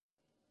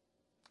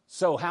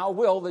So how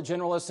will the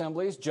General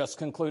Assembly's just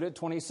concluded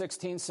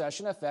 2016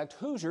 session affect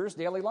Hoosiers'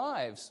 daily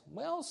lives?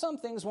 Well, some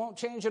things won't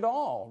change at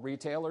all.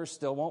 Retailers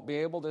still won't be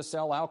able to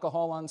sell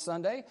alcohol on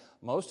Sunday.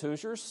 Most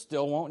Hoosiers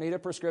still won't need a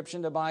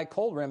prescription to buy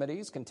cold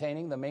remedies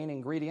containing the main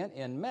ingredient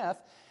in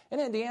meth. And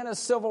Indiana's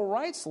civil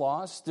rights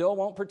law still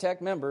won't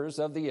protect members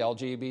of the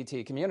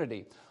LGBT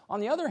community.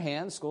 On the other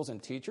hand, schools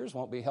and teachers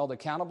won't be held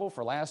accountable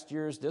for last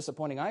year's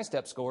disappointing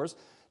ISTEP scores.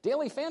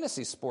 Daily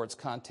fantasy sports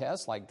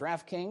contests like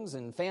DraftKings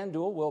and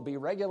FanDuel will be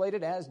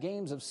regulated as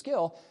games of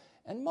skill,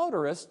 and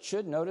motorists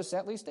should notice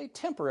at least a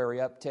temporary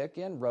uptick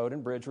in road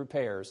and bridge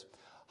repairs.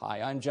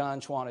 Hi, I'm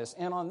Jon Schwantes,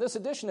 and on this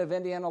edition of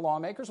Indiana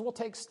Lawmakers, we'll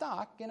take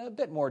stock in a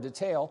bit more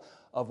detail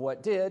of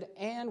what did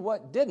and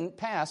what didn't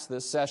pass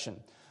this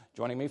session.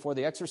 Joining me for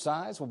the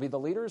exercise will be the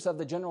leaders of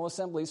the General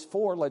Assembly's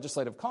 4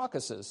 legislative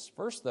caucuses.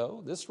 First,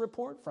 though, this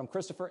report from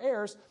Christopher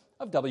Ayers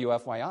of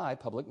WFYI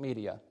Public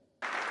Media.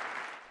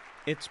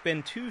 It's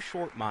been 2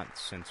 short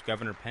months since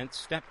Governor Pence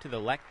stepped to the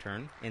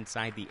lectern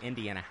inside the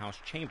Indiana House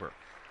chamber,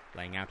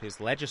 laying out his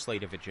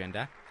legislative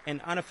agenda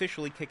and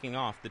unofficially kicking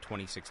off the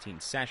 2016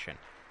 session.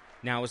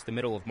 Now, as the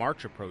middle of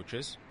March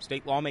approaches,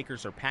 state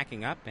lawmakers are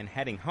packing up and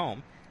heading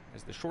home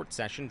as the short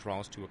session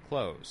draws to a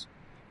close.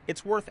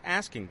 It's worth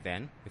asking,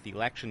 then, with the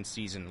election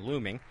season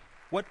looming,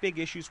 what big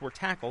issues were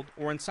tackled,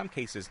 or in some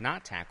cases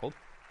not tackled,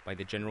 by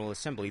the General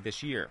Assembly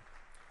this year.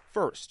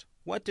 First,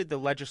 what did the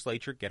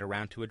legislature get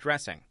around to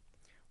addressing?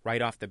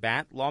 Right off the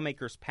bat,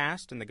 lawmakers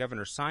passed and the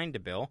governor signed a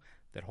bill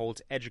that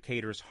holds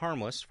educators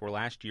harmless for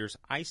last year's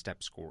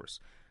ISTEP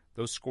scores.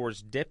 Those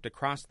scores dipped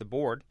across the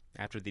board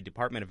after the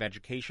Department of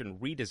Education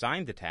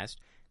redesigned the test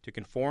to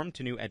conform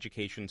to new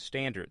education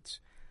standards.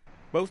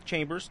 Both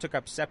chambers took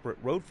up separate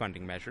road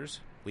funding measures,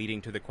 leading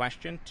to the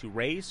question to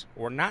raise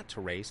or not to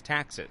raise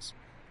taxes.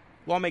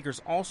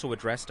 Lawmakers also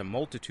addressed a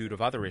multitude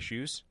of other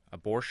issues: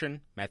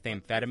 abortion,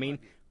 methamphetamine,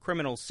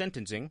 criminal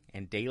sentencing,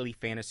 and daily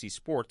fantasy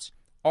sports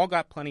all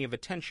got plenty of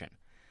attention.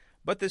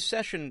 But this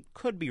session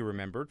could be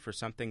remembered for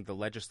something the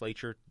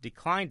legislature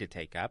declined to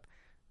take up,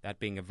 that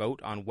being a vote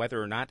on whether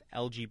or not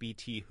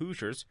LGBT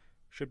Hoosiers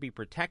should be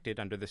protected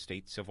under the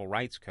state civil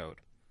rights code.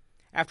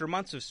 After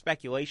months of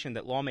speculation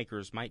that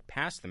lawmakers might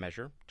pass the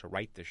measure to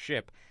right the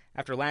ship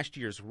after last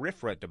year's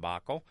RFRA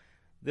debacle,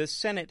 the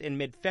Senate in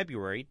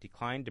mid-February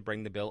declined to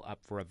bring the bill up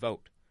for a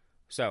vote.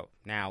 So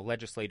now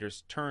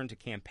legislators turn to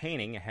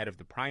campaigning ahead of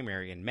the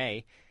primary in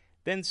May.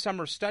 Then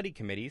summer study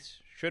committees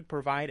should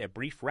provide a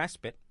brief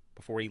respite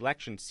before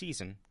election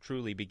season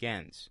truly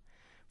begins.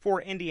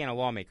 For Indiana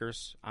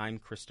Lawmakers, I'm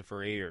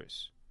Christopher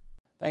Ayers.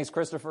 Thanks,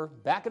 Christopher.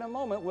 Back in a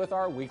moment with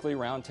our weekly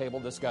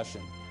roundtable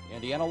discussion.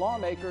 Indiana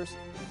Lawmakers,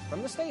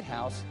 from the State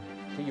House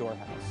to your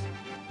house.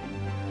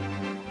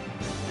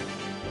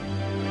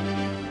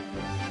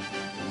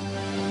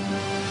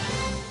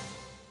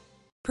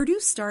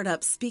 Purdue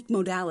startups speak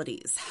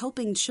modalities,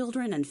 helping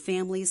children and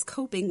families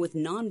coping with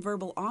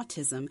nonverbal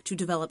autism to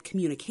develop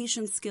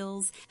communication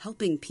skills,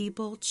 helping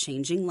people,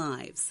 changing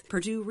lives.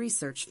 Purdue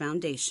Research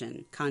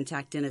Foundation.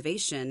 Contact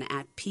innovation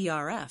at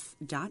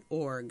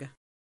prf.org.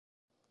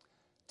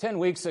 10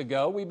 weeks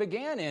ago, we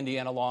began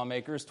Indiana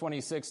Lawmakers'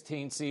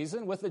 2016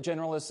 season with the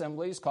General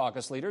Assembly's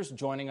caucus leaders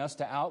joining us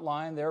to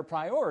outline their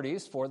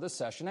priorities for the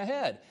session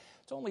ahead.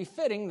 It's only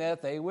fitting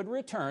that they would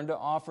return to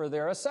offer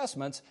their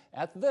assessments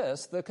at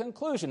the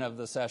conclusion of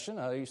the session,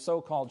 a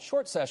so-called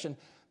short session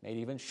made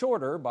even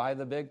shorter by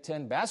the Big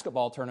Ten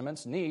basketball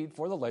tournament's need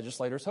for the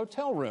legislators'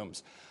 hotel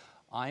rooms.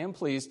 I am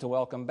pleased to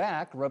welcome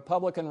back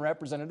Republican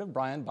Representative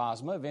Brian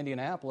Bosma of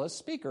Indianapolis,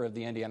 Speaker of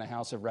the Indiana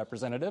House of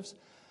Representatives,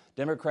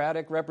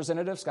 Democratic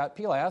Representative Scott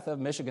Pilath of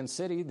Michigan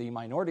City, the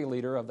minority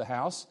leader of the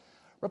House,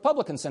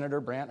 Republican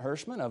Senator Brant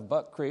Hirschman of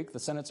Buck Creek, the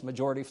Senate's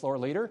majority floor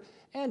leader,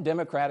 and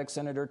Democratic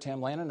Senator Tim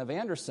Lannon of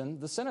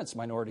Anderson, the Senate's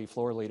minority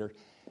floor leader.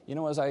 You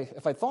know,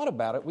 if I thought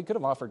about it, we could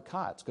have offered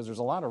cots because there's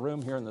a lot of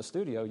room here in the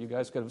studio. You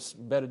guys could have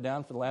bedded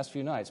down for the last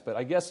few nights. But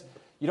I guess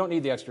you don't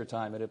need the extra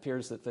time. It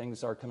appears that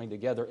things are coming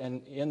together.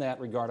 And in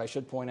that regard, I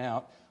should point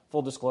out,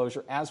 full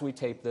disclosure, as we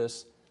tape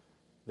this,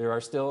 there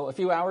are still a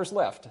few hours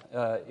left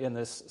in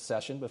this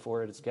session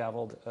before it is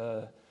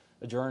gavelled,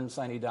 adjourned,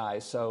 sine die.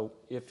 So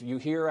if you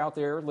hear out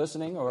there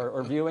listening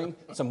or viewing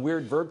some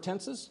weird verb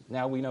tenses,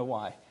 now we know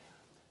why.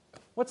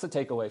 What's the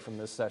takeaway from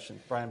this session,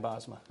 Brian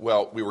Bosma?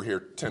 Well, we were here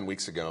 10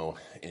 weeks ago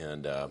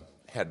and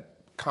had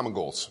common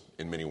goals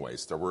in many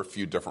ways. There were a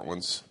few different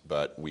ones,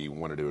 but we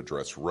wanted to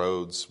address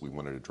roads. We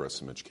wanted to address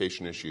some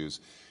education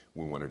issues.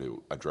 We wanted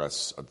to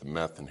address the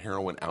meth and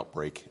heroin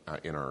outbreak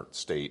in our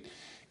state.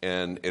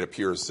 And it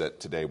appears that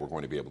today we're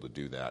going to be able to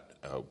do that.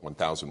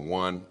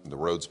 1001, the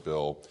roads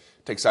bill,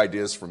 takes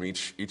ideas from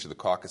each of the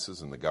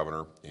caucuses and the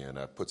governor and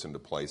puts into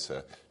place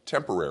a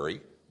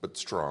temporary but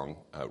strong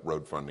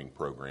road funding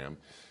program.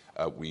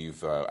 I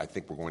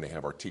think we're going to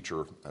have our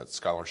teacher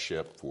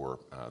scholarship for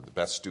the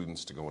best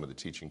students to go into the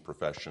teaching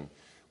profession.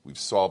 We've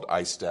solved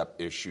ISTEP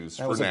issues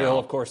for now. That was a bill,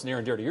 of course, near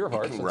and dear to your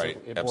heart, since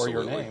right, it bore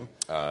your absolutely. name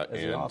as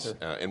the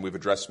author. And we've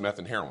addressed meth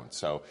and heroin.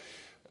 So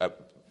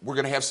we're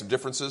going to have some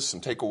differences,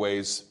 some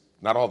takeaways.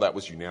 Not all that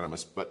was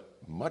unanimous, but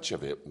much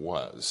of it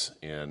was.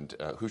 And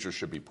Hoosiers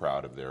should be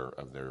proud of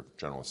their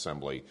General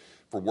Assembly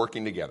for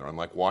working together.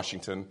 Unlike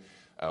Washington,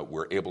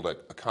 we're able to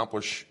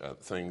accomplish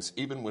things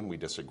even when we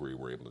disagree.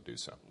 We're able to do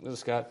so.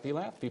 Scott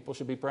Pilaf, people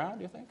should be proud,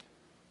 do you think?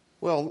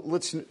 Well,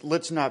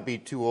 let's not be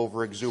too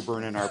over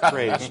exuberant in our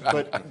praise,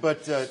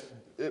 but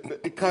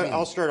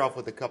I'll start off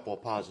with a couple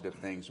of positive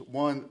things.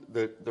 One,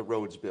 the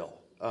roads bill.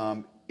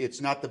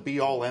 It's not the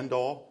be-all,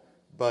 end-all,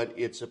 but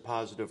it's a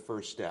positive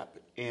first step.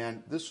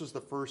 And this was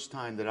the first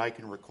time that I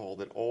can recall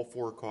that all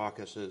four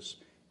caucuses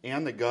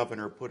and the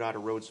governor put out a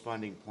roads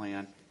funding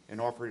plan and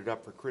offered it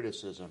up for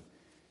criticism.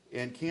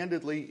 And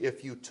candidly,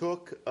 if you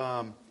took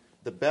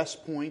the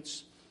best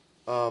points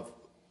of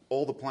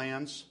all the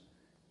plans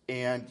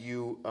and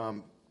you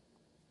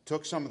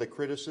took some of the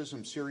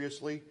criticism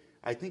seriously,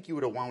 I think you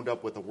would have wound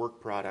up with a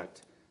work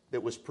product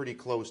that was pretty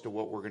close to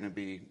what we're going to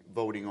be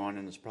voting on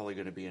and is probably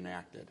going to be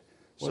enacted.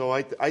 So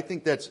I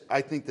think that's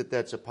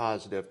a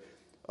positive.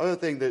 Other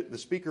thing that the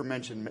speaker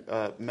mentioned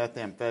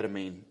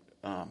methamphetamine,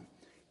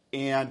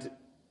 and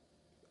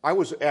I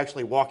was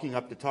actually walking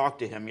up to talk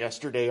to him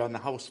yesterday on the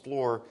House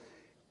floor,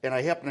 and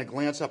I happened to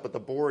glance up at the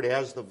board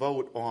as the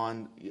vote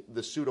on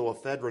the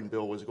pseudoephedrine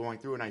bill was going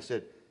through, and I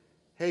said,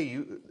 "Hey,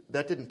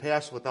 that didn't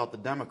pass without the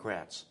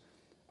Democrats."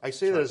 I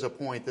say that as a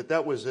point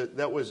that was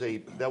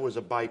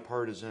a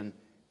bipartisan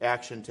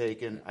action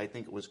taken. I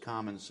think it was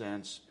common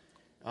sense.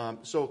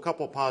 So a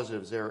couple of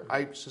positives there.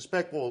 I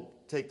suspect we'll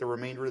take the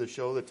remainder of the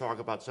show to talk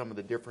about some of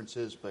the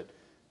differences, but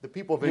the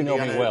people of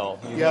Indiana, know me well.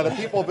 The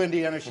people of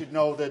Indiana should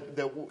know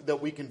that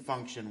we can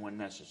function when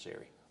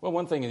necessary. Well,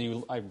 one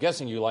thing I'm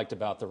guessing you liked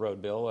about the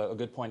road bill, a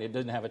good point, it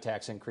didn't have a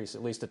tax increase,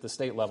 at least at the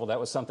state level. That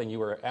was something you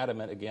were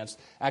adamant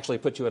against. Actually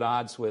put you at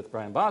odds with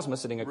Brian Bosma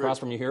sitting across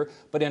from you here,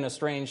 but in a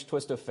strange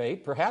twist of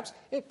fate, perhaps,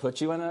 it put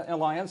you in an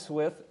alliance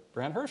with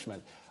Brent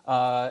Hirschman.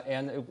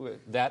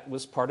 That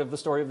was part of the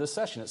story of this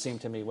session, it seemed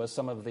to me, was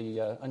some of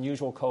the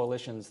unusual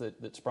coalitions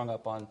that sprung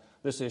up on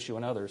this issue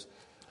and others.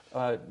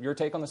 Your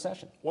take on the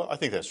session? Well, I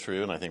think that's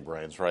true, and I think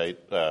Brian's right.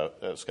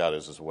 Scott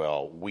is as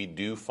well. We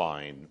do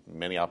find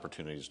many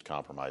opportunities to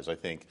compromise. I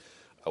think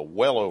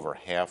well over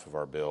half of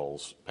our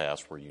bills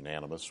passed were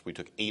unanimous. We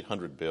took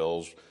 800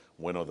 bills,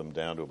 winnowed them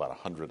down to about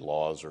 100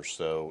 laws or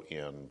so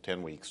in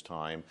 10 weeks'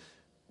 time.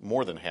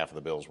 More than half of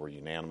the bills were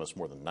unanimous.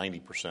 More than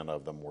 90%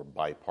 of them were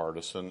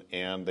bipartisan,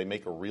 and they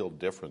make a real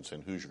difference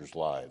in Hoosiers'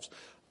 lives.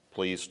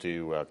 Pleased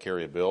to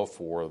carry a bill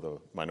for the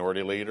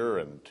minority leader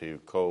and to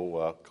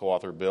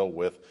co-author a bill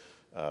with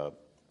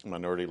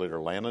Minority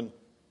Leader Lannon.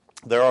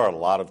 There are a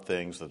lot of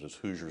things that as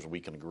Hoosiers we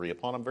can agree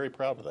upon. I'm very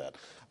proud of that.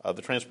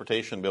 The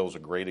transportation bill is a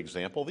great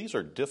example. These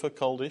are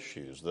difficult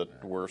issues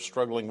that we're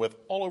struggling with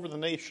all over the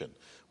nation.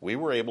 We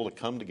were able to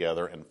come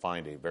together and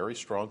find a very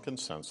strong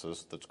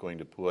consensus that's going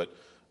to put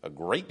a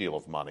great deal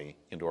of money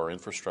into our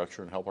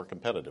infrastructure and help our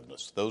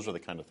competitiveness. Those are the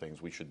kind of things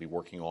we should be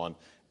working on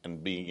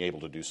and being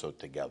able to do so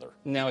together.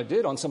 Now, it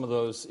did on some of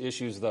those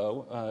issues,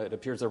 though. It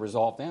appears they're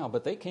resolved now,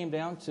 but they came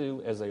down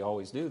to, as they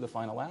always do, the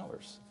final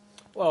hours.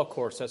 Well, of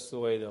course, that's the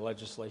way the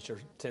legislature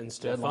tends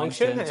to Deadlines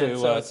function, tend to,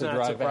 so it's to not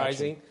drive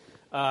surprising.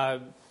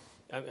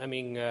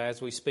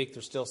 As we speak,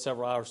 there's still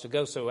several hours to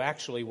go, so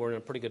actually we're in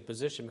a pretty good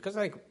position because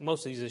I think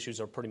most of these issues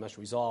are pretty much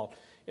resolved.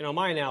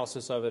 My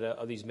analysis of it,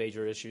 of these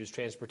major issues,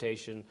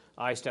 transportation,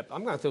 ISTEP,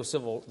 I'm going to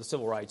throw the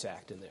Civil Rights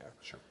Act in there.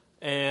 Sure.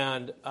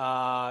 And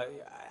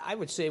I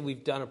would say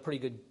we've done a pretty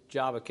good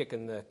job of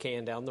kicking the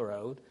can down the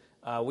road.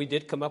 We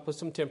did come up with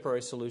some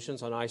temporary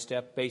solutions on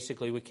ISTEP.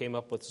 Basically, we came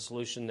up with a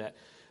solution that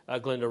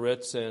Glenda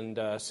Ritz and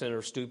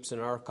Senator Stoops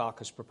and our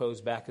caucus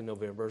proposed back in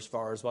November as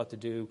far as what to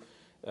do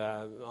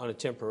on a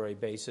temporary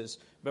basis.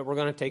 But we're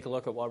going to take a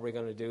look at what we're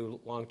going to do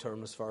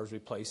long-term as far as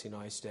replacing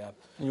ISTEP.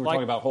 And you were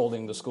talking about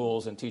holding the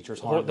schools and teachers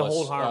harmless. The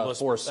whole harmless.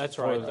 Force that's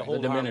right. The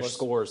diminished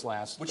scores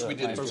last. Which we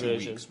did in 2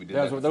 weeks. We did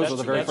those were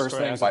the very first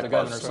things that the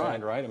governor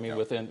signed, right? I mean,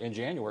 in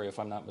January, if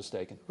I'm not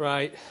mistaken.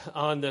 Right.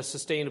 On the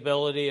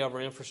sustainability of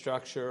our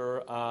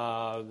infrastructure,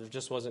 there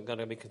just wasn't going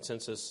to be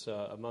consensus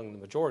among the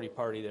majority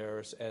party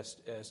there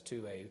as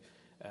to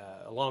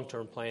a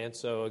long-term plan.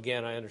 So,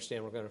 again, I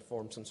understand we're going to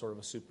form some sort of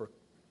a super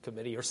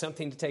committee or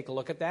something to take a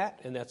look at that,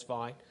 and that's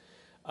fine.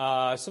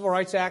 Civil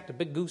Rights Act, a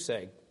big goose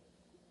egg.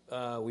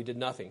 We did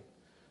nothing.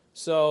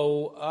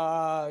 So,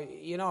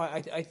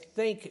 I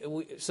think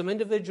some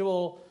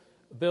individual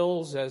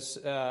bills, as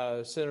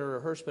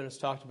Senator Hirschman has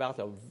talked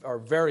about, are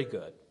very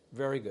good,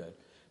 very good.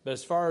 But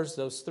as far as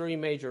those three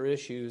major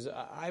issues,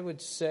 I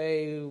would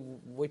say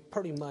we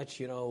pretty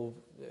much,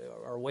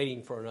 are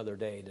waiting for another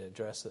day to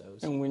address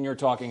those. And when you're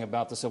talking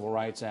about the Civil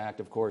Rights Act,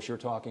 of course, you're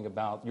talking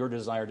about your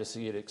desire to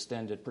see it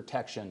extended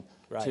protection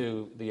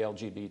to the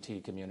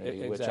LGBT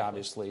community, Exactly. which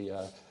obviously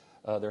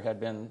there had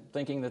been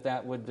thinking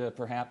that would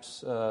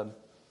perhaps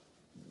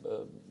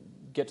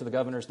get to the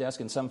governor's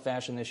desk in some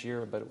fashion this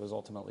year, but it was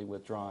ultimately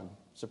withdrawn.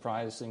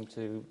 Surprising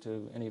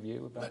to any of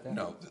you about that?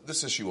 No,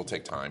 this issue will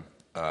take time.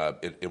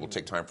 It will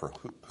take time for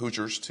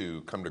Hoosiers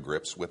to come to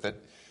grips with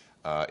it.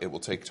 It will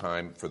take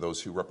time for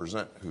those who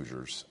represent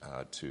Hoosiers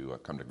to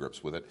come to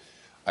grips with it.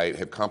 I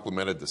have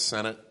complimented the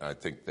Senate. I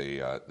think they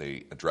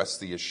addressed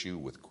the issue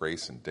with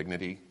grace and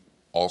dignity,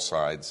 all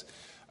sides,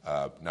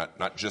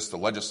 not just the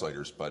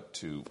legislators, but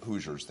to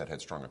Hoosiers that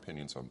had strong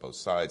opinions on both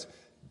sides.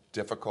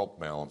 Difficult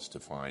balance to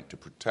find to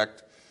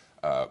protect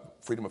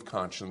freedom of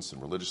conscience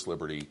and religious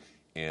liberty,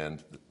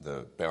 and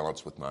the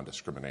balance with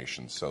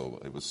non-discrimination. So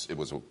it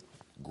was a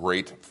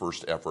great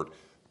first effort,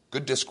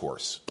 good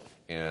discourse,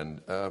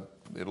 and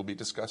it'll be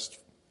discussed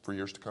for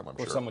years to come, I'm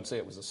sure. Some would say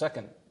it was a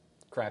second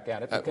crack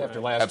at it after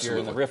last year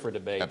in the RFRA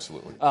debate.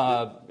 Absolutely.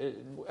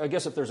 I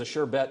guess if there's a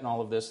sure bet in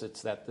all of this,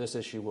 it's that this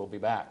issue will be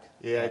back.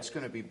 Yeah, it's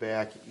going to be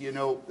back. You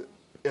know,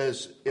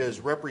 as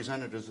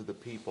representatives of the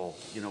people,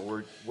 you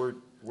know,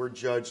 we're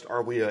judged.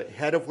 Are we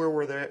ahead of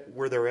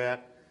where they're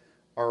at?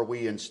 Are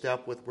we in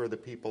step with where the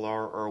people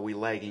are? Or are we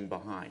lagging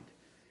behind?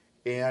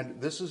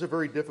 And this is a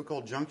very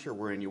difficult juncture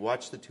we're in. You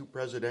watch the two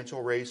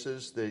presidential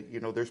races.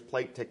 There's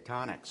plate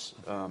tectonics.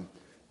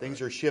 Things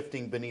are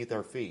shifting beneath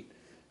our feet.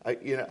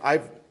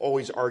 I've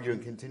always argued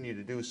and continue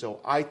to do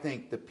so. I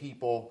think the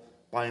people,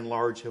 by and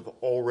large, have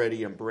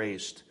already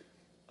embraced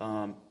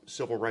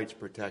civil rights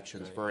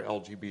protections for our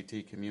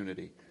LGBT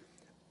community.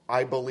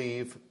 I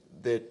believe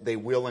that they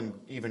will in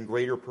even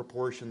greater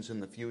proportions in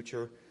the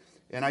future.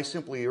 And I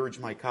simply urge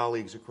my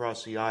colleagues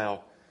across the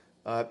aisle,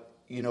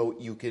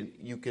 you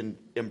can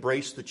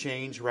embrace the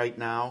change right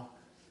now,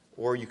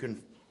 or you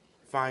can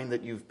find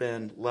that you've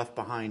been left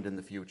behind in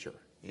the future.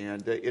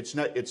 And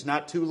it's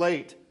not too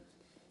late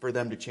for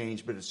them to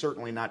change, but it's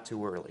certainly not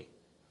too early.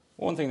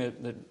 One thing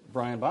that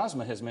Brian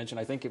Bosma has mentioned,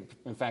 I think,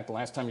 in fact, the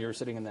last time you were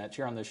sitting in that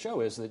chair on this show,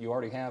 is that you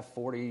already have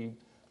 45%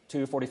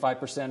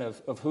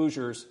 of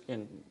Hoosiers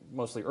in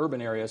mostly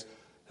urban areas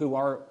who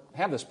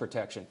have this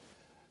protection.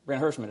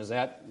 Brent Hirschman, is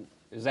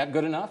that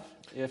good enough?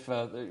 If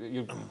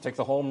you take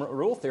the home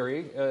rule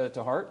theory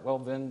to heart, well,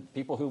 then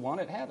people who want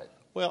it have it.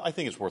 Well, I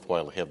think it's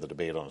worthwhile to have the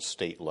debate on a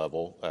state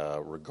level,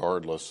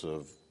 regardless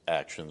of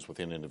actions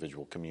within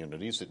individual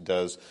communities. It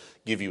does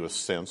give you a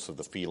sense of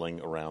the feeling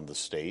around the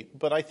state.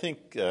 But I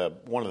think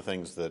one of the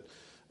things that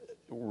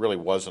really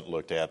wasn't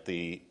looked at,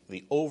 the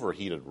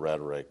overheated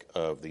rhetoric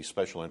of the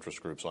special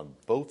interest groups on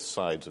both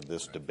sides of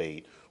this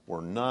debate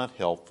were not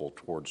helpful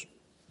towards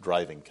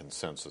driving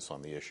consensus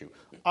on the issue.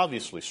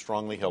 Obviously,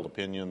 strongly held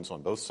opinions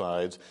on both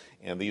sides,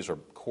 and these are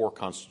core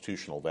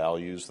constitutional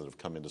values that have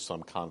come into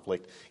some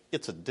conflict.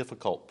 It's a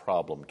difficult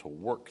problem to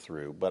work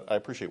through, but I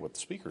appreciate what the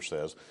Speaker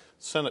says. The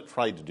Senate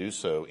tried to do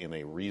so in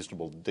a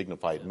reasonable,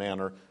 dignified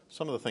manner.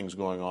 Some of the things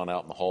going on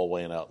out in the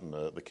hallway and out in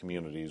the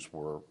communities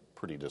were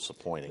pretty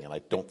disappointing, and I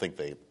don't think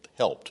they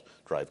helped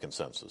drive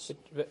consensus.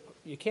 But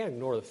you can't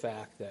ignore the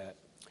fact that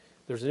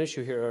there's an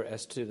issue here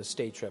as to the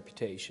state's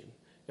reputation.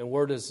 And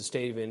where does the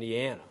state of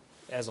Indiana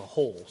as a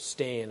whole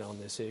stand on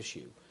this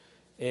issue?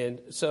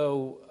 And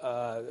so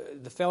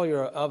the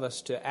failure of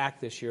us to act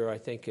this year, I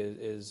think,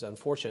 is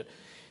unfortunate.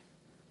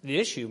 The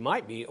issue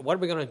might be, what are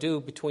we going to do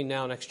between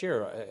now and next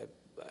year?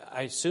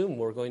 I assume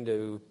we're going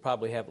to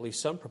probably have at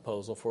least some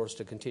proposal for us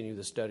to continue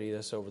to study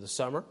this over the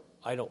summer.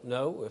 I don't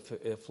know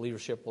if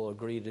leadership will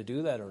agree to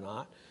do that or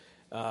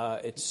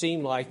not. It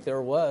seemed like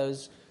there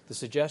was the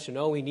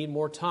suggestion, we need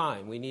more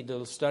time. We need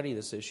to study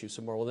this issue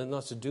some more. Well, then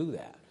let's do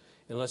that.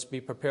 And let's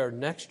be prepared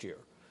next year.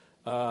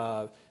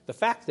 The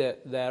fact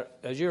that,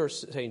 as you're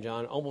saying,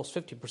 John, almost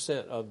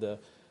 50%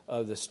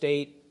 of the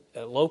state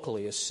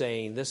locally is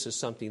saying this is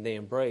something they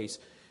embrace,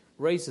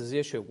 raises the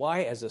issue,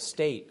 why as a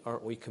state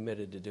aren't we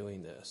committed to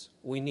doing this?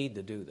 We need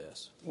to do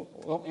this.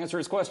 Well, answer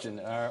his question.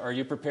 Are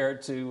you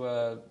prepared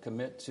to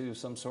commit to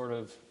some sort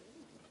of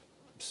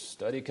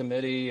study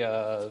committee?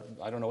 I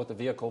don't know what the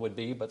vehicle would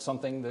be, but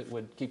something that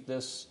would keep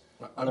this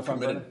on the front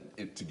burner? I'm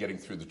committed to getting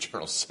through the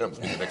General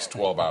Assembly in the next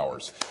 12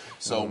 hours.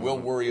 So we'll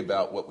worry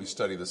about what we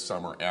study this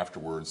summer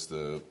afterwards.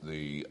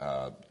 The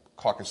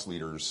caucus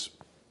leaders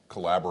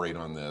collaborate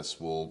on this.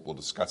 We'll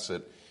discuss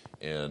it,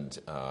 and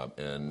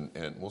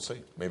we'll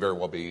see. May very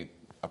well be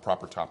a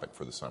proper topic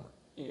for the summer.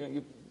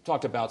 You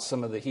talked about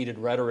some of the heated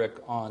rhetoric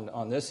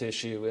on this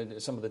issue and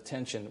some of the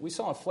tension. We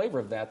saw a flavor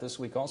of that this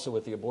week also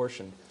with the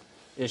abortion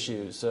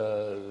issues,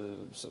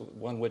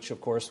 one which,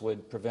 of course,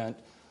 would prevent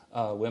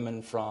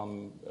women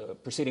from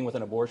proceeding with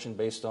an abortion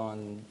based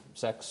on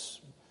sex,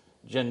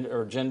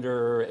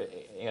 gender,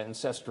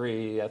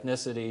 ancestry,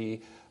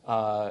 ethnicity,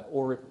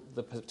 or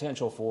the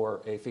potential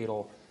for a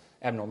fetal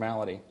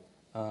abnormality.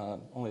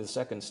 Only the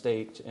second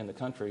state in the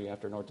country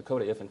after North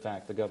Dakota, if in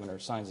fact the governor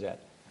signs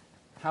that.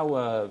 It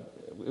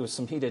was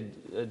some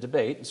heated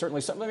debate,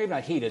 certainly some, maybe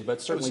not heated,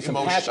 but certainly some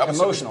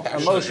emotional.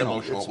 It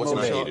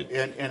wasn't heated.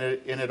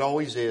 And it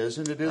always is,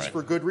 and it is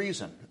for good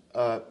reason.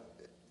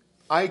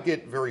 I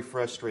get very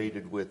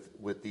frustrated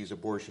with these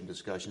abortion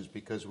discussions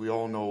because we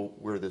all know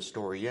where this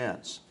story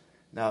ends.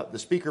 Now, the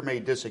Speaker may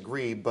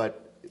disagree,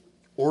 but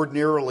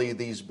ordinarily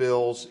these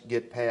bills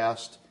get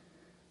passed.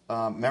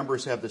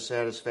 Members have the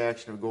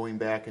satisfaction of going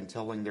back and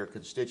telling their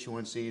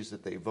constituencies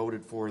that they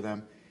voted for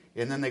them,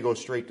 and then they go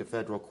straight to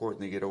federal court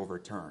and they get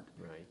overturned.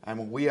 Right. I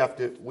mean, we have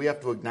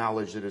to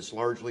acknowledge that it's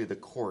largely the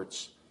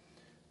courts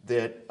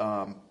that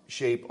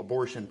shape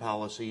abortion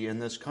policy in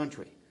this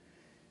country.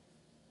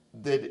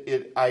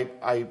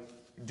 I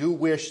do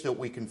wish that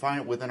we can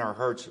find it within our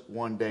hearts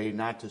one day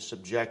not to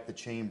subject the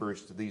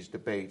chambers to these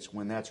debates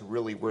when that's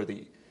really where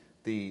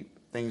the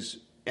things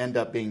end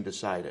up being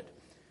decided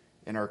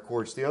in our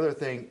courts. The other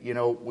thing,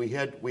 we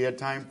had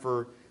time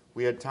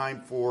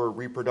for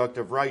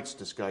reproductive rights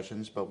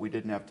discussions, but we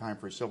didn't have time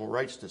for civil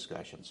rights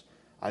discussions.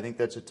 I think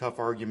that's a tough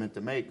argument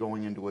to make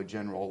going into a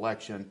general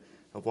election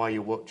of why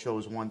you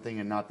chose one thing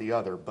and not the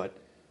other, but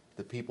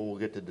the people will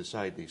get to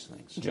decide these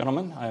things.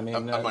 Gentlemen, I'm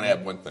going to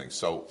add one thing.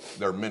 So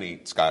there are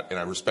many, Scott, and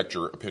I respect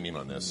your opinion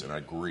on this, and I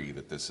agree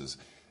that this is,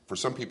 for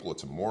some people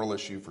it's a moral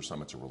issue, for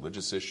some it's a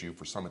religious issue,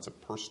 for some it's a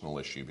personal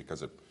issue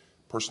because of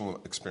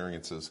personal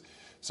experiences.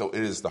 So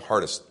it is the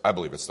hardest, I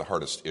believe it's the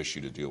hardest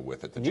issue to deal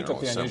with at the General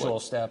Assembly. You took the unusual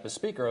step as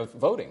Speaker of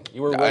voting.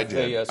 You were with the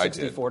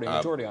 60-40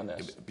 majority on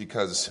this.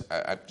 Because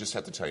I just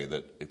have to tell you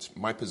that it's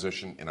my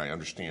position, and I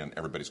understand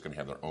everybody's going to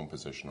have their own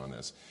position on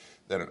this,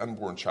 that an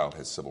unborn child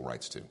has civil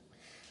rights too.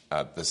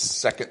 The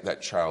second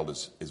that child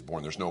is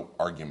born, there's no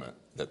argument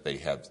that they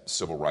have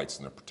civil rights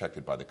and they're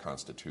protected by the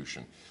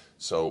Constitution.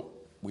 So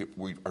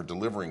we are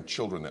delivering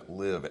children that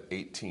live at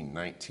 18,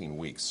 19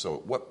 weeks. So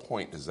at what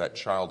point does that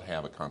child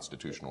have a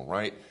constitutional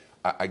right?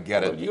 I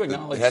get it.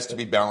 It has to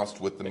be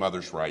balanced with the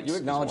mother's rights. You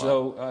acknowledge,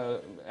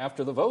 though,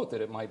 after the vote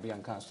that it might be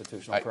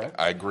unconstitutional, correct?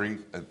 I agree.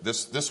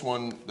 This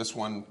one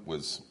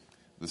was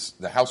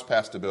the House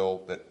passed a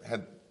bill that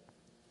had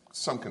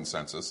some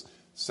consensus.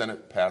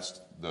 Senate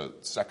passed the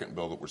second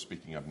bill that we're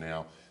speaking of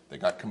now. They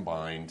got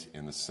combined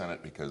in the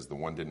Senate because the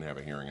one didn't have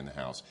a hearing in the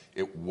House.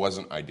 It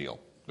wasn't ideal.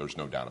 There's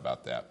no doubt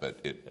about that. But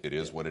it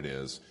is what it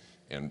is,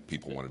 and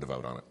people wanted to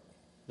vote on it.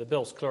 The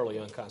bill's clearly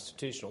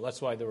unconstitutional.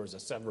 That's why there was a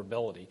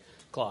severability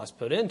clause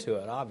put into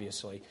it,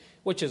 obviously,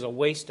 which is a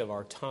waste of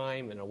our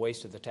time and a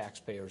waste of the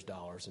taxpayers'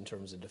 dollars in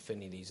terms of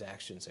defending these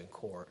actions in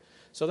court.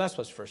 So that's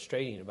what's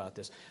frustrating about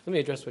this. Let me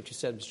address what you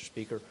said, Mr.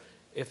 Speaker.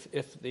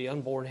 If the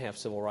unborn have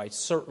civil rights,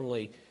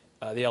 certainly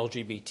the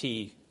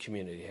LGBT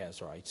community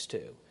has rights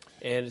too.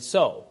 And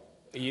so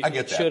I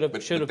get that,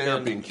 but they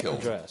are being killed.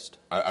 Addressed.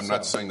 I'm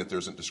not saying that there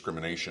isn't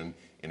discrimination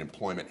in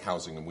employment,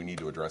 housing, and we need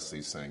to address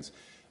these things.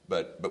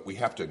 But we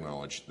have to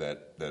acknowledge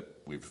that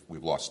we've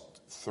lost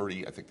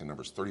 30, I think the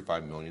number is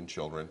 35 million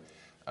children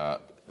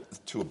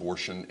to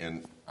abortion,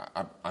 and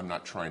I'm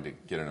not trying to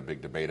get in a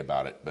big debate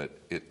about it, but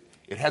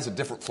it has a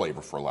different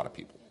flavor for a lot of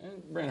people.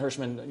 And Brandon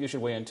Hirschman, you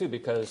should weigh in too,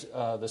 because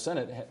the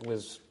Senate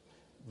was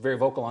very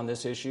vocal on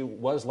this issue,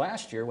 was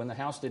last year when the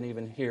House didn't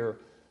even hear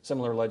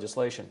similar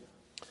legislation.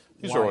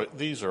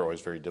 These are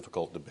always very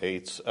difficult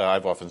debates.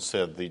 I've often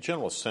said the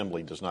General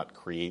Assembly does not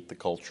create the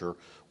culture,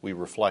 we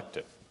reflect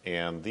it.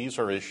 And these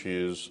are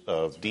issues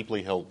of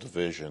deeply held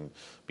division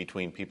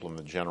between people in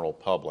the general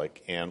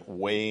public and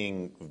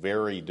weighing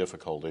very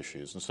difficult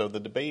issues. And so the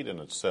debate in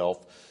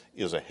itself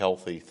is a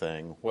healthy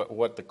thing.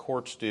 What the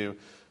courts do,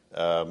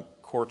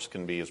 courts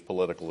can be as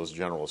political as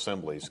General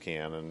Assemblies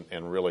can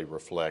and really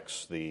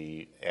reflects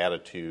the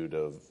attitude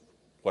of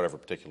whatever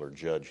particular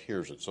judge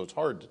hears it. So it's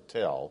hard to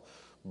tell,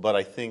 but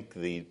I think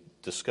the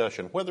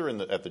discussion, whether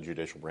at the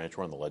judicial branch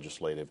or in the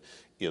legislative,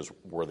 is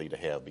worthy to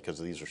have because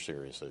these are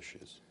serious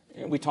issues.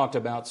 And we talked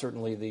about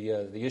certainly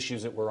the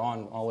issues that were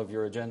on all of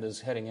your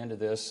agendas heading into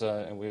this,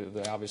 and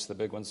obviously the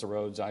big ones, the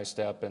roads,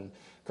 I-STEP, and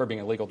curbing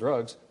illegal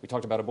drugs. We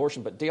talked about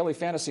abortion, but daily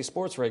fantasy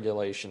sports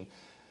regulation,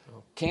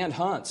 canned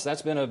hunts,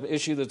 that's been an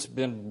issue that's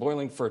been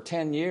boiling for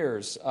 10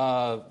 years.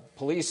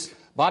 Police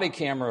body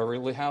camera,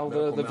 really how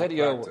the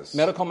video,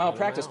 medical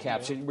malpractice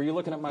caps. Were you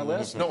looking at my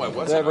list? No, I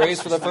wasn't. That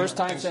raised for the first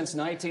time since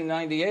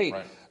 1998.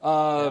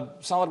 Right.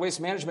 Solid Waste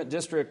Management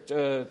District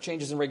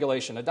changes in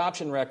regulation.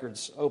 Adoption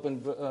records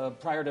opened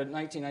prior to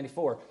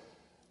 1994.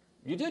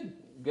 You did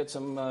get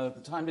some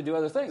time to do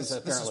other things,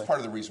 apparently. This is part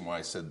of the reason why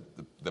I said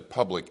the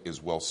public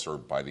is well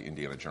served by the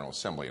Indiana General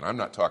Assembly. And I'm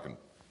not talking,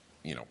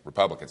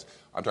 Republicans.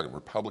 I'm talking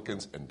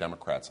Republicans and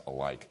Democrats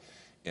alike.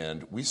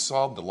 And we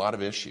solved a lot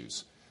of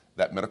issues.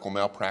 That medical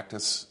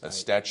malpractice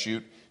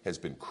statute has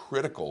been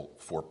critical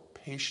for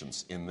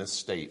patients in this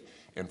state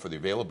and for the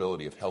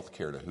availability of health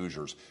care to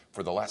Hoosiers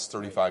for the last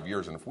 35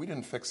 years. And if we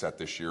didn't fix that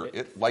this year,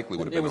 it likely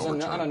would have been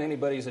overturned. It was not on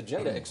anybody's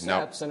agenda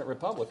except Senate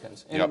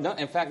Republicans. And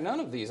in fact, none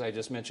of these I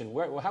just mentioned.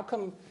 How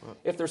come,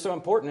 if they're so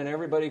important and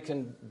everybody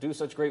can do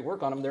such great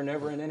work on them, they're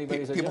never in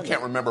anybody's agenda? People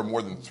can't remember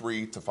more than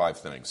 3 to 5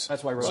 things.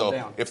 That's why I wrote it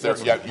down. If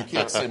you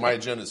can't say my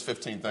agenda is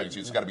 15 things.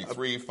 It's got to be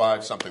 3,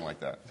 5, something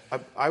like that.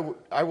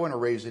 I want to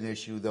raise an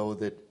issue, though,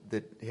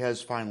 that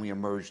has finally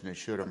emerged and it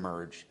should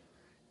emerge.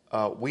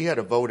 We had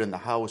a vote in the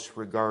House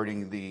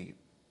regarding the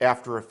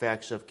after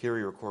effects of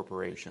Carrier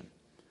Corporation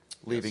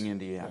leaving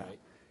Indiana. Right.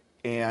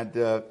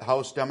 And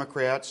House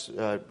Democrats,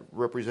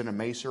 Representative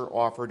Macer,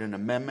 offered an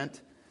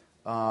amendment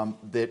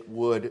that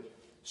would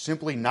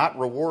simply not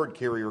reward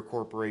Carrier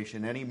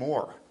Corporation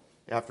anymore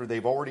after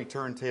they've already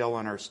turned tail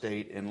on our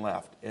state and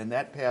left. And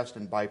that passed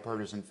in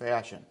bipartisan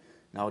fashion.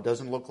 Now, it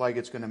doesn't look like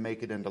it's going to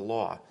make it into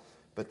law,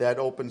 but that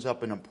opens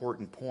up an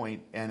important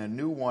point and a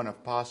new one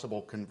of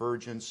possible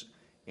convergence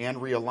and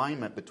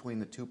realignment between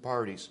the two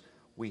parties.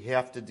 We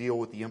have to deal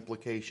with the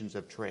implications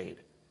of trade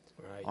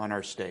on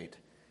our state.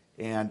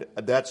 And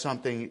that's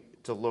something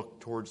to look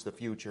towards the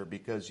future,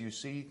 because you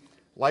see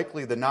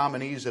likely the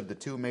nominees of the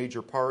two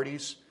major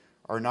parties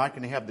are not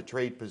going to have the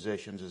trade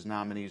positions as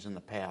nominees in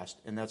the past,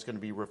 and that's going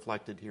to be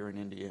reflected here in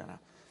Indiana.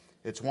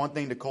 It's one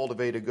thing to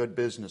cultivate a good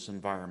business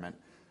environment,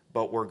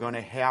 but we're going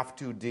to have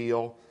to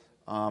deal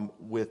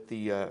with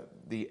the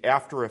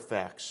after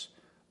effects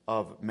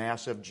of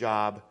massive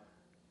job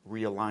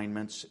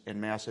realignments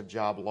and massive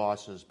job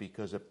losses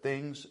because of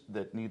things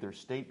that neither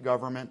state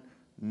government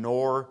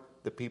nor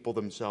the people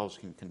themselves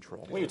can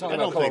control. When you're talking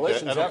about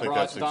coalitions, that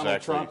brought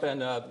Donald Trump and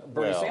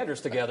Bernie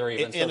Sanders together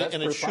even.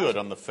 And it should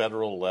on the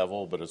federal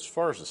level, but as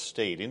far as the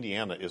state,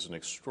 Indiana is an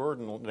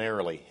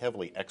extraordinarily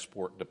heavily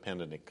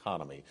export-dependent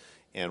economy.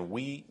 And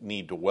we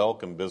need to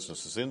welcome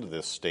businesses into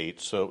this state.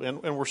 So,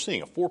 and we're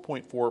seeing a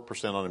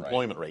 4.4%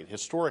 unemployment rate,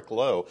 historic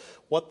low.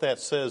 What that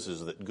says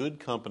is that good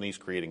companies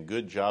creating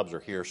good jobs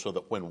are here, so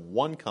that when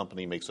one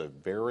company makes a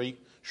very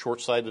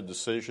short-sighted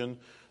decision,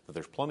 that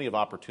there's plenty of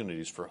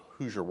opportunities for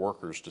Hoosier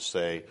workers to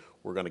say,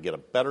 we're going to get a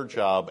better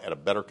job at a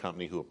better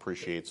company who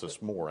appreciates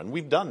us more. And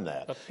we've done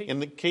that.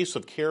 In the case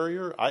of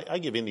Carrier, I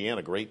give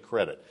Indiana great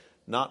credit.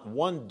 Not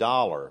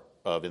 $1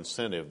 of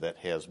incentive that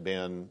has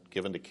been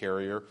given to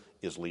Carrier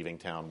is leaving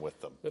town with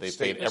them. They've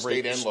paid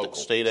every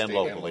state and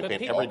local. They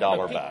paid every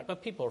dollar back.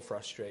 But people are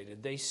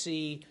frustrated. They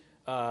see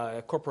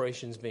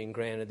corporations being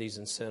granted these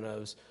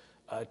incentives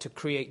to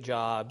create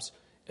jobs,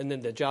 and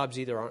then the jobs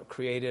either aren't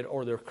created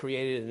or they're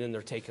created and then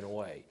they're taken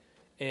away.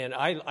 And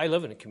I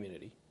live in a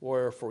community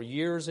where for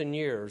years and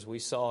years we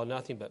saw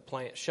nothing but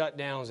plant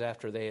shutdowns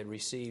after they had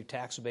received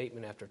tax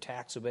abatement after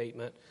tax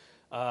abatement.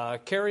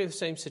 Carry the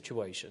same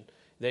situation.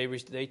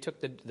 They took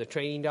the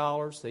training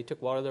dollars, they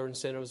took what other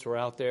incentives were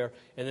out there,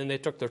 and then they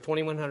took their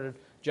 2,100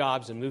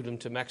 jobs and moved them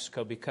to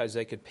Mexico because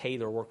they could pay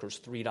their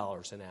workers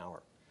 $3 an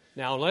hour.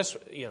 Now, unless,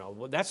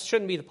 that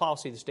shouldn't be the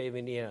policy of the state of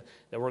Indiana,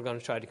 that we're going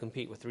to try to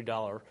compete with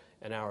 $3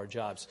 an hour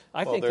jobs.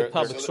 I think the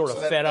public's sort of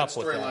fed up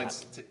with that.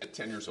 Storyline's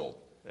 10 years old.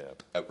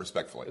 Yeah.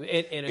 Respectfully.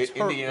 And it's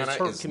Indiana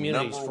hurt is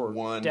communities number for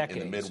one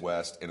decades. in the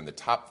Midwest and in the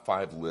top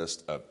 5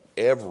 list of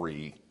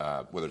every,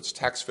 whether it's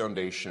Tax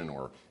Foundation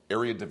or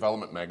Area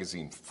Development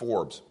Magazine,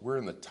 Forbes. We're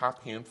in the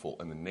top handful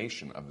in the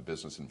nation of the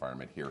business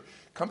environment here.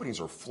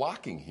 Companies are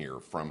flocking here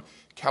from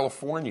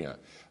California,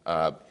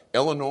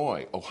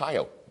 Illinois,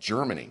 Ohio,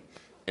 Germany.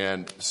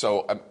 And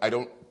so I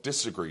don't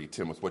disagree,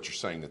 Tim, with what you're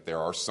saying, that there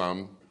are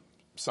some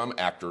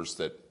actors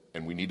that,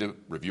 and we need to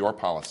review our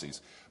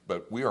policies,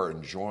 but we are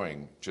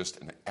enjoying just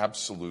an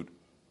absolute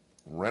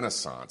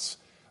renaissance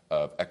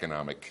of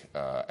economic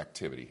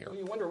activity here. Well,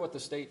 you wonder what the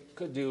state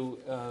could do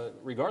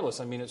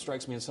regardless. I mean, it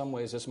strikes me in some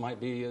ways this might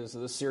be as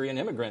the Syrian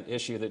immigrant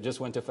issue that just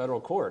went to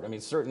federal court. I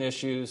mean, certain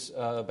issues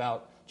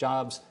about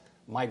jobs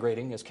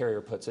migrating, as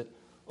Carrier puts it,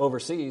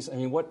 overseas. I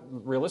mean, what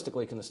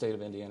realistically can the state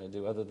of Indiana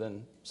do other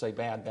than say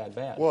bad, bad,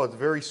 bad? Well, it's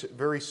very,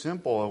 very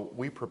simple.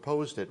 We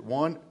proposed it.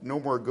 One, no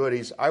more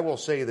goodies. I will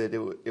say that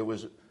it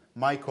was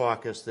my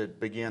caucus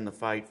that began the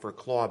fight for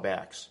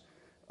clawbacks,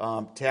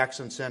 tax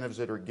incentives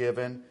that are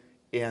given,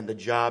 and the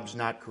jobs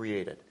not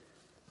created.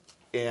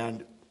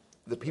 And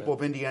the people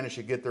of Indiana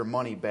should get their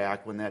money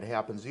back when that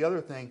happens. The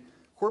other thing,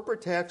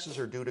 corporate taxes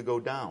are due to go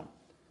down.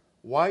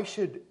 Why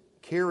should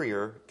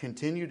Carrier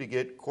continue to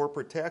get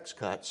corporate tax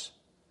cuts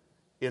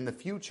in the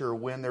future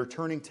when they're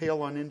turning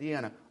tail on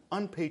Indiana,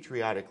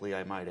 unpatriotically,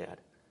 I might add?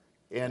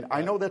 And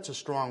I know that's a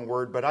strong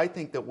word, but I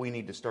think that we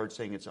need to start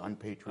saying it's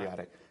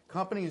unpatriotic.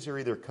 Companies are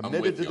either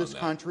committed to this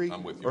country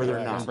or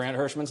they're not. And Brant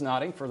Hirschman's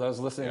nodding for those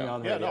listening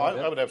on radio.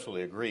 I would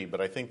absolutely agree, but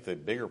I think the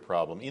bigger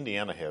problem,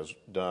 Indiana has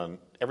done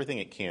everything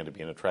it can to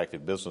be an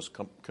attractive business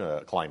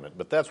climate,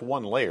 but that's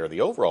one layer.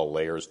 The overall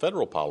layer is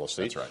federal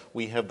policy. That's right.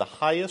 We have the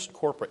highest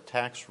corporate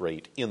tax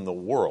rate in the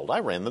world. I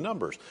ran the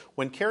numbers.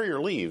 When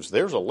Carrier leaves,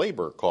 there's a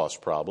labor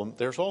cost problem.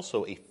 There's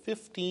also a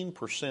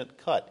 15%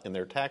 cut in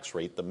their tax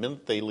rate the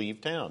minute they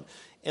leave town.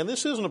 And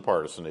this isn't a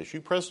partisan issue.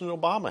 President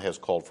Obama has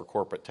called for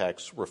corporate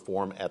tax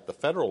reform at the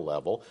federal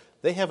level.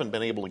 They haven't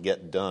been able to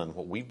get done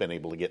what we've been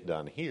able to get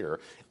done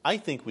here. I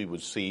think we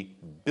would see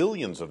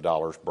billions of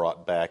dollars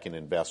brought back in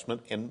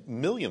investment and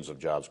millions of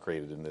jobs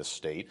created in this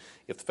state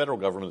if the federal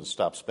government would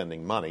stop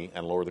spending money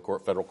and lower the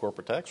federal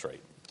corporate tax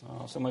rate.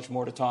 Oh, so much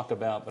more to talk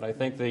about, but I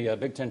think the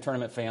Big Ten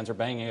tournament fans are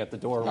banging at the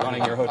door,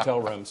 running your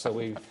hotel room, so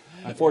we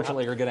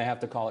unfortunately are going to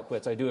have to call it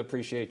quits. I do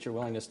appreciate your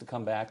willingness to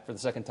come back for the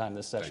second time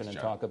this session and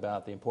talk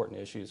about the important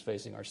issues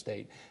facing our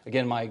state.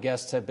 Again, my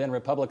guests have been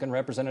Republican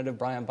Representative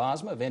Brian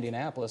Bosma of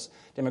Indianapolis,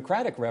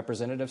 Democratic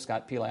Representative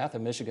Scott Pilath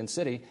of Michigan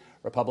City,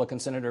 Republican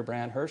Senator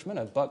Brant Hirschman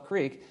of Buck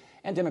Creek,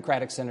 and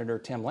Democratic Senator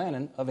Tim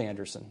Lannon of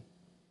Anderson.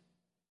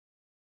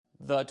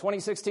 The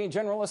 2016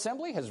 General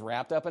Assembly has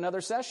wrapped up another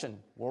session.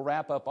 We'll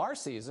wrap up our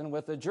season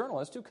with the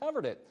journalist who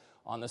covered it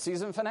on the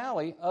season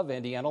finale of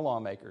Indiana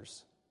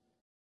Lawmakers.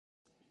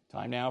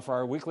 Time now for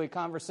our weekly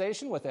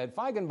conversation with Ed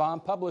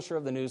Feigenbaum, publisher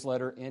of the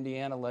newsletter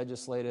Indiana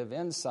Legislative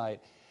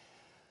Insight.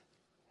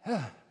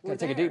 Got to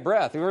take a deep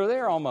breath. We were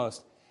there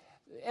almost.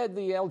 Ed,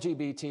 the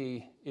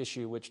LGBT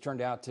issue, which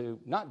turned out to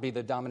not be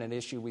the dominant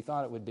issue we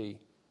thought it would be.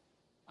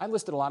 I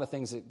listed a lot of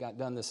things that got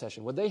done this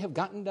session. Would they have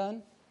gotten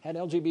done had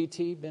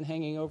LGBT been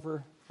hanging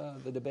over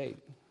the debate?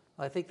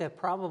 Well, I think that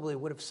probably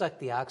would have sucked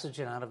the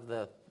oxygen out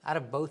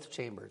of both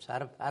chambers,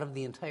 out of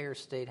the entire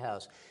State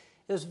House.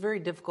 It was very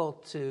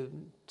difficult to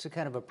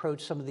kind of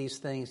approach some of these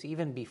things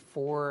even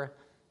before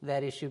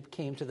that issue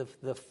came to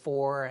the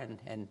fore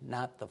and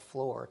not the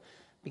floor,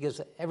 because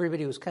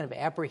everybody was kind of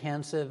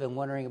apprehensive and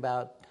wondering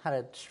about how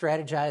to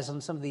strategize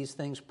on some of these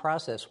things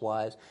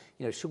process-wise.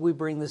 Should we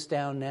bring this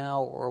down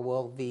now, or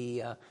will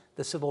the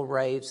civil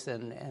rights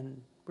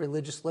and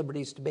religious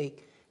liberties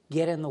debate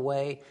get in the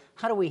way?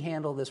 How do we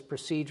handle this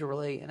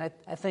procedurally? And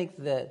I think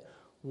that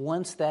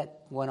once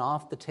that went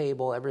off the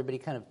table, everybody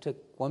kind of took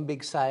one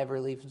big sigh of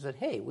relief and said,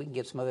 hey, we can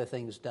get some other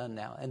things done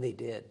now, and they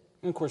did.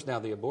 And of course, now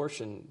the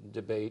abortion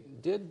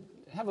debate did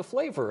have a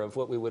flavor of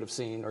what we would have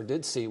seen or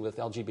did see with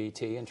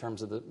LGBT in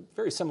terms of the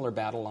very similar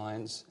battle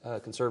lines,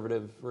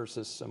 conservative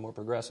versus more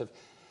progressive.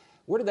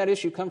 Where did that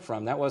issue come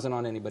from? That wasn't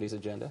on anybody's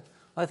agenda.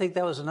 Well, I think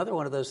that was another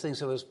one of those things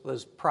that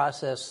was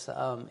processed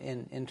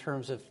in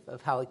terms of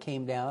how it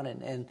came down,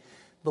 and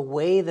the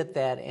way that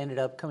ended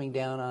up coming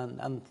down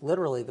on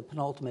literally the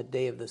penultimate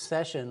day of the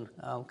session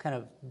kind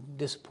of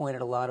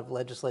disappointed a lot of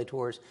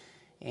legislators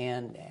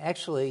and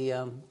actually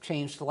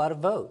changed a lot of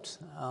votes.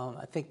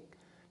 I think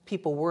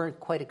people weren't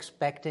quite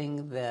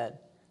expecting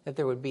that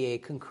there would be a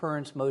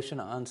concurrence motion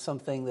on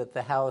something that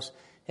the House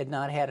had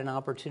not had an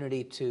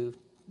opportunity to,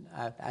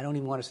 I don't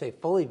even want to say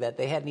fully vet.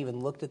 They hadn't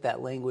even looked at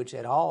that language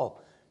at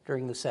all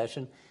during the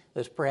session. It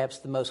was perhaps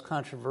the most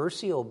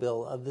controversial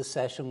bill of the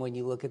session when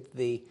you look at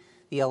the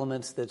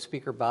elements that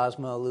Speaker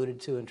Bosma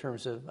alluded to in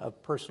terms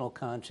of personal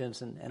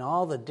conscience and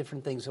all the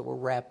different things that were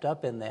wrapped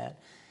up in that.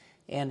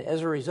 And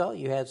as a result,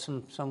 you had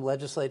some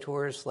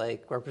legislators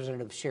like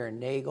Representative Sharon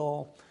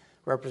Nagel,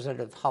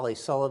 Representative Holly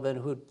Sullivan,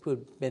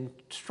 who'd been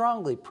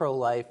strongly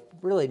pro-life,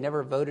 really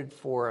never voted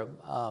for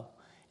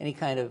any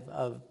kind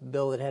of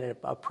bill that had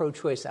a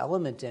pro-choice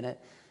element in it,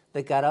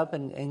 that got up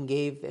and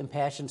gave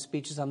impassioned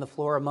speeches on the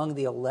floor among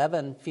the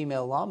 11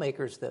 female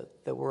lawmakers that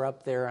were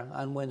up there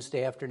on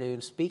Wednesday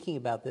afternoon speaking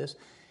about this.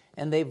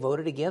 And they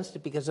voted against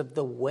it because of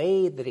the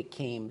way that it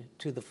came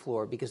to the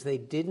floor, because they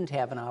didn't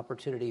have an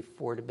opportunity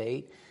for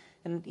debate.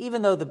 And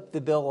even though the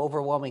bill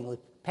overwhelmingly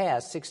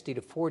passed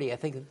 60-40, I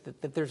think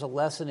that there's a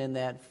lesson in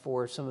that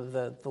for some of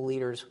the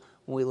leaders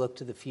when we look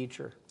to the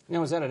future.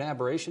 Now, is that an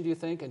aberration, do you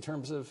think, in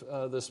terms of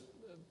this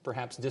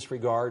perhaps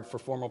disregard for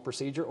formal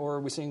procedure, or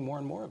are we seeing more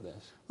and more of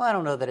this? Well, I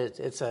don't know that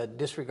it's a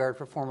disregard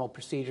for formal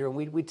procedure. And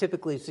we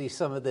typically see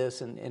some of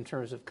this in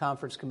terms of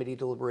conference committee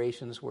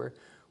deliberations where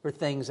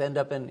things end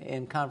up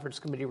in conference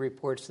committee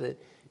reports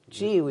that,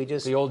 gee, we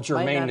just... The old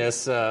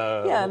germaneness...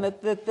 Yeah, and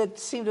that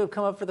seem to have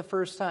come up for the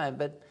first time.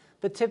 But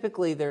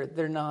typically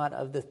they're not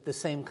of the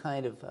same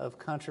kind of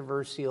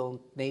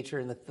controversial nature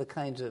and the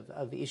kinds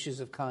of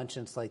issues of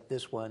conscience like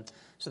this one.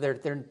 So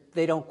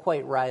they don't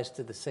quite rise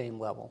to the same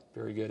level.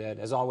 Very good, Ed.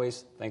 As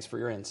always, thanks for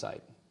your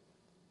insight.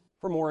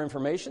 For more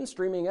information,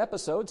 streaming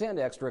episodes, and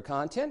extra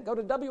content, go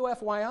to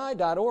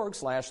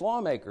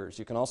wfyi.org/lawmakers.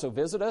 You can also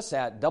visit us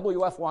at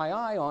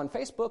WFYI on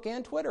Facebook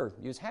and Twitter.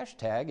 Use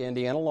hashtag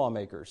Indiana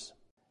Lawmakers.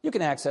 You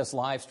can access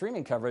live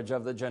streaming coverage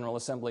of the General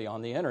Assembly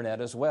on the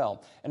Internet as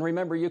well. And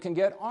remember, you can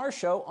get our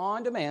show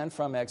on demand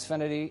from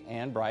Xfinity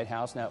and Bright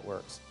House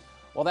Networks.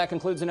 Well, that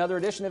concludes another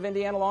edition of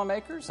Indiana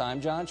Lawmakers.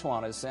 I'm Jon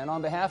Schwantes, and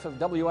on behalf of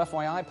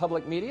WFYI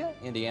Public Media,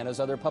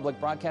 Indiana's other public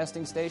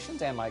broadcasting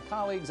stations, and my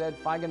colleagues Ed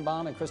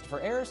Feigenbaum and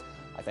Christopher Ayers,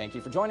 I thank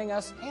you for joining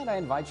us, and I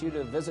invite you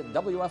to visit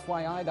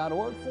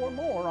WFYI.org for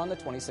more on the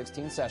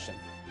 2016 session.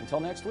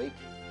 Until next week,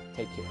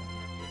 take care.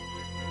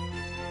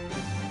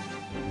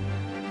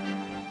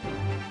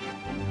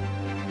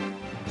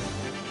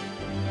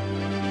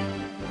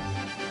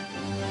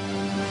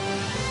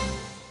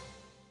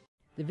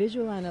 The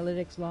Visual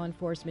Analytics Law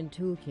Enforcement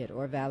Toolkit,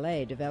 or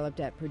VALET, developed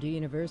at Purdue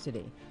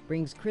University,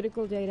 brings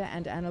critical data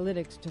and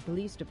analytics to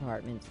police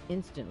departments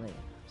instantly,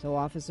 so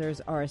officers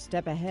are a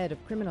step ahead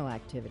of criminal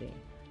activity.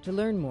 To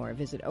learn more,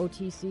 visit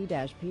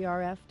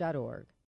otc-prf.org.